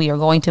and that we are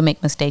going to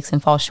make mistakes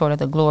and fall short of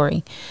the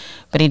glory.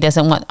 But He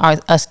doesn't want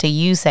us to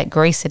use that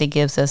grace that He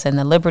gives us and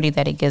the liberty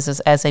that He gives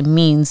us as a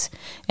means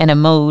and a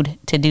mode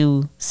to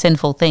do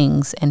sinful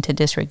things and to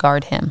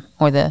disregard Him,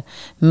 or to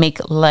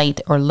make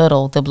light or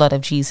little the blood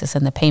of Jesus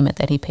and the payment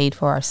that He paid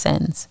for our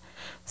sins.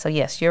 So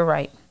yes, you're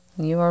right.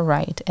 You are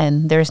right.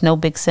 And there's no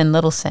big sin,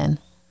 little sin.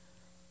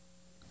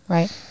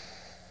 Right?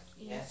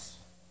 Yes.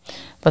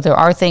 But there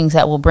are things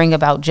that will bring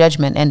about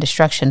judgment and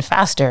destruction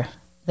faster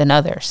than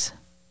others,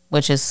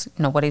 which is,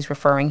 what he's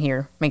referring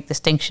here. Make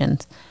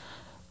distinctions.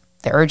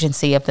 The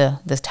urgency of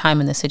this time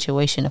and the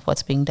situation of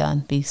what's being done.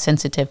 Be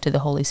sensitive to the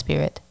Holy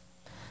Spirit.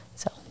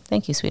 So,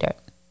 thank you, sweetheart.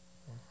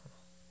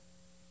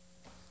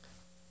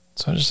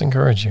 So I just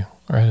encourage you,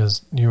 right,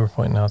 as you were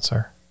pointing out,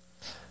 sir,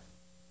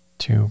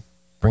 to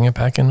bring it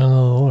back into the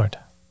Lord.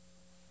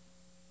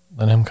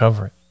 Let Him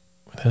cover it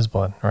with His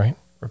blood, right?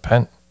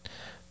 Repent.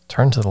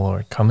 Turn to the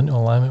Lord. Come into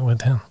alignment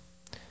with Him.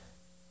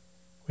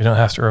 We don't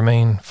have to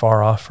remain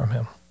far off from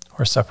Him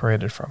or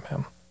separated from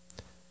Him.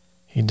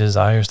 He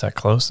desires that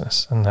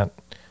closeness and that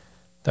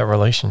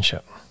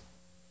relationship.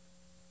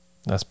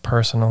 That's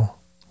personal,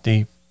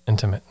 deep,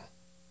 intimate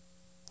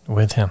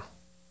with Him.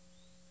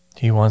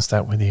 He wants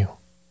that with you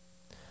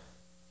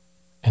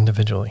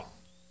individually.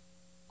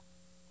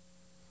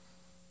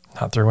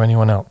 Not through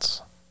anyone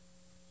else.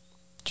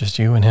 Just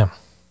you and Him.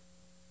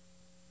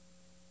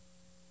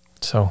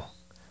 So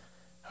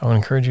I would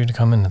encourage you to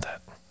come into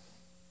that.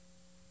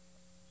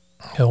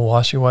 He'll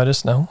wash you white as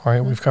snow. All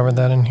right, we've covered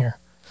that in here.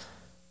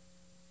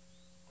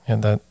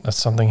 And that's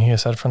something He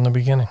has said from the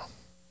beginning.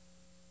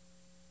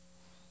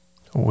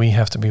 We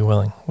have to be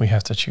willing. We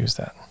have to choose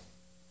that.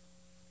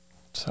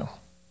 So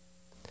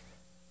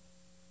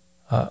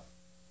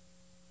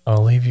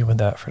I'll leave you with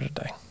that for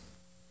today.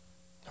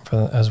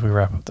 As we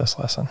wrap up this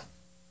lesson,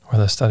 or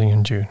the study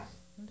in Jude.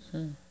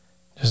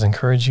 Just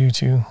encourage you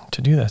to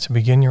do that, to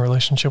begin your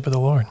relationship with the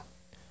Lord.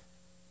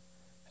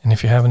 And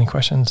if you have any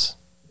questions,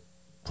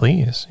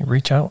 please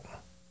reach out.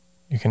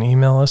 You can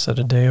email us at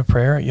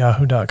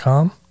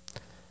adayofprayer@yahoo.com,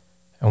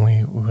 and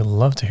we would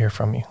love to hear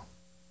from you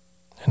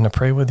and to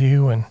pray with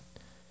you and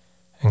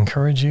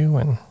encourage you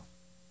and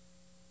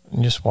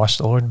just watch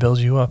the Lord build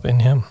you up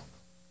in Him.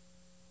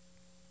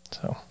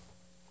 So,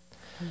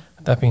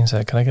 with that being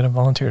said, can I get a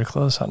volunteer to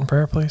close us out in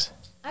prayer, please?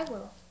 I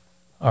will.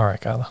 All right,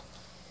 Kyla.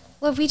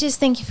 Lord, we just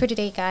thank You for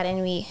today, God,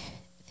 and we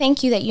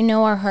thank You that You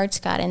know our hearts,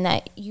 God, and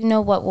that You know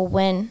what will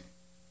win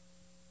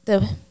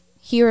the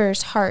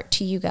hearer's heart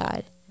to You,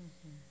 God.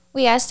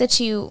 We ask that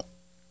You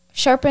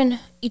Sharpen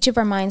each of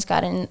our minds,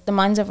 God, and the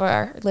minds of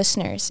our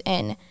listeners,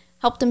 and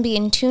help them be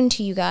in tune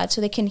to you, God,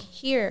 so they can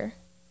hear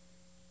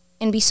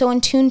and be so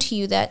in tune to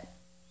you that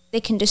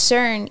they can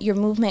discern your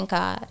movement,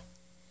 God,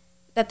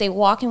 that they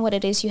walk in what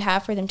it is you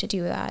have for them to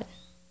do, God.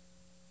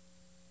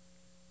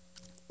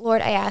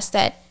 Lord, I ask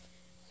that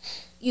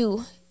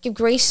you give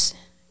grace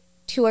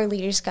to our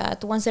leaders,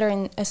 God, the ones that are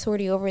in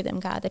authority over them,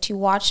 God, that you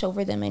watch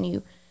over them and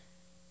you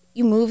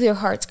move their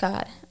hearts,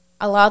 God.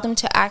 Allow them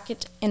to act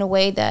in a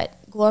way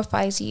that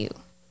glorifies you.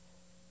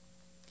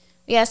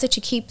 We ask that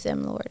you keep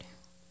them, Lord,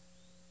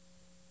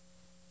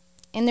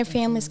 and their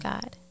families,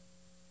 God.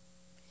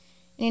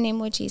 In your name,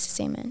 Lord Jesus,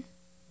 amen.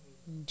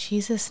 In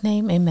Jesus'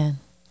 name, amen.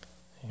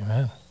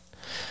 Amen.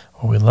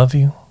 Well, we love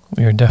you.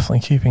 We are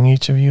definitely keeping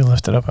each of you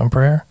lifted up in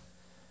prayer,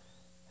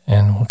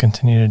 and we'll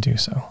continue to do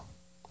so.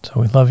 So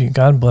we love you.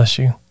 God bless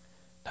you.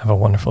 Have a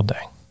wonderful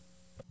day.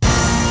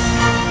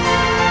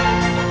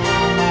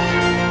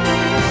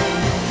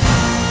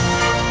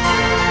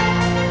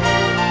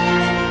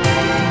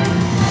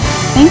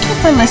 Thank you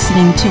for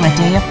listening to A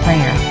Day of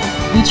Prayer.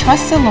 We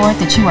trust the Lord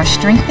that you are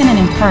strengthened and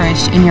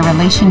encouraged in your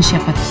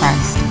relationship with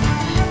Christ.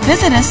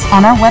 Visit us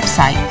on our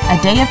website,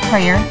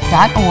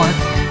 adayofprayer.org,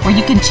 where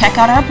you can check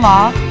out our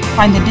blog,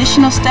 find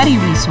additional study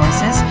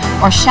resources,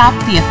 or shop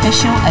the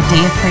official A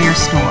Day of Prayer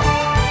store.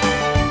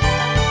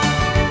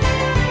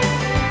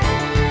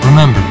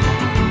 Remember,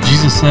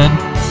 Jesus said,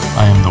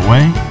 I am the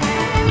way,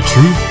 the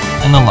truth,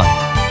 and the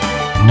life.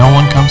 No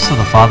one comes to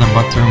the Father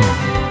but through me.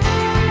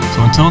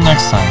 So until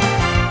next time,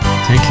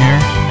 take care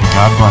and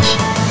God bless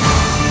you.